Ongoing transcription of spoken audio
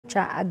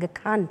cha Aga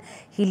Khan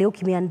hii leo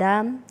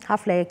kimeandaa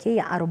hafla yake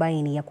ya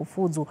 40 ya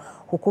kufuzu,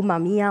 huku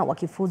mamia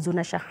wakifuzu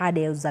na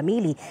shahada ya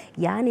uzamili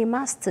yaani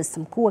masters.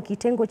 Mkuu wa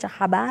kitengo cha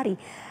habari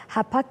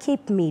hapa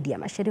Cape Media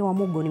Macharia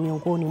Wamugo ni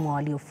miongoni mwa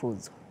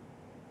waliofuzu.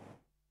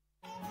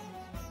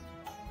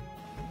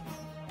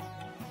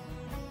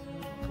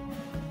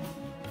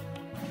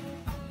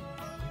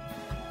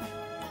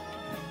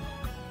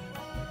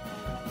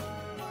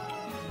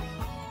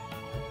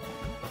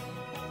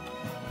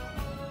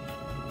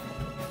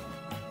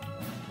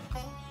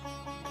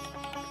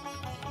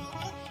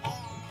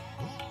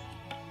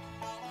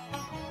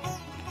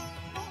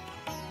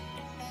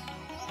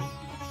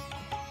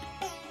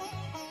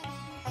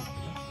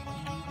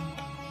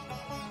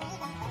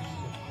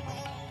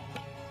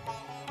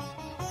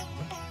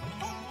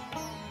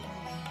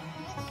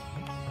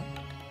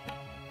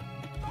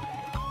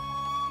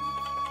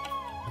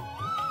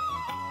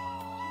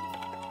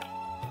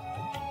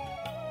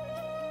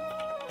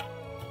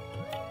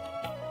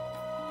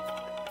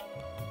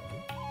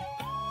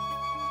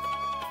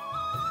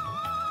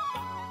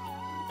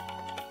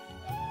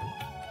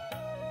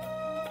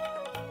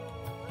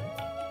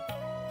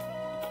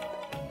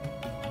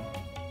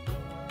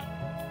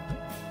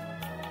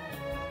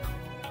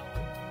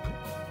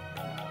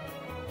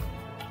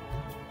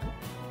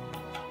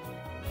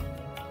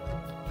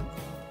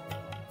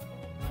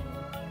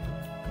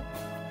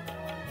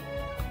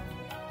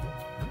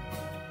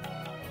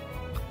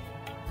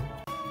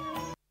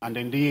 And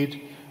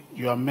indeed,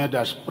 you have made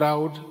us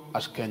proud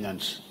as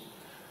Kenyans.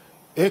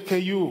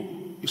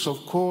 AKU is,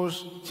 of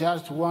course,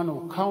 just one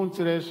of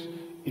countless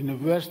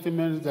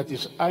investments that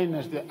His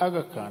Highness the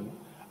Aga Khan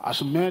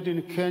has made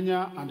in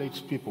Kenya and its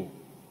people.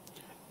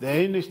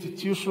 The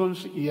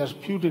institutions he has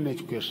built in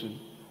education,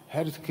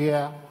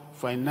 healthcare,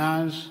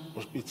 finance,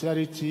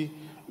 hospitality,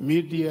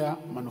 media,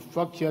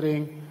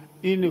 manufacturing,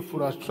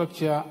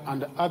 infrastructure,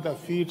 and other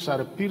fields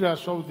are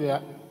pillars of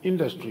their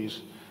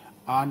industries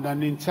and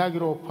an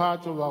integral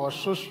part of our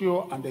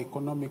socio and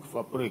economic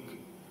fabric.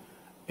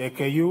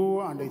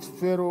 AKU and its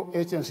fellow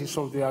agencies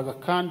of the Aga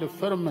Khan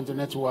Development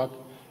Network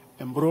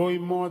employ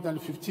more than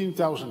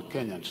 15,000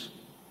 Kenyans.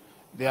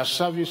 Their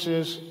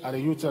services are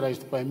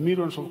utilized by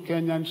millions of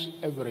Kenyans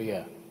every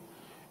year.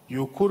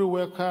 You could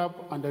wake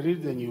up and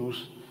read the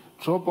news,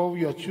 drop off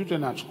your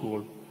children at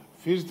school,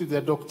 visit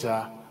the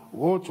doctor,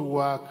 go to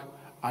work,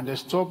 and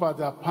stop at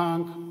a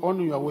bank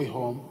on your way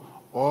home,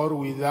 or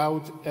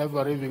without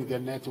ever leaving the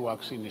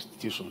network's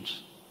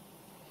institutions.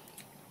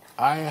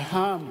 I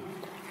am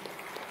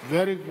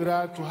very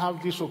glad to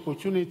have this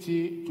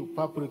opportunity to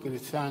publicly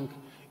thank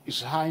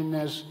His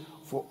Highness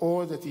for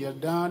all that he has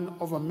done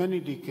over many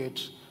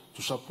decades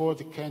to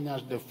support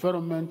Kenya's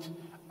development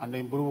and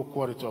improve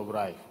quality of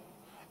life.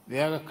 The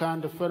Aga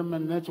Khan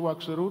Development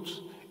Network's roots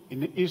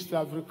in East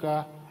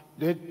Africa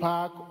date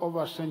back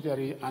over a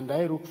century, and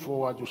I look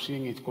forward to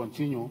seeing it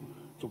continue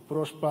to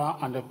prosper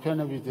and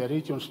benefit the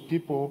region's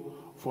people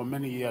for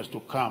many years to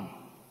come.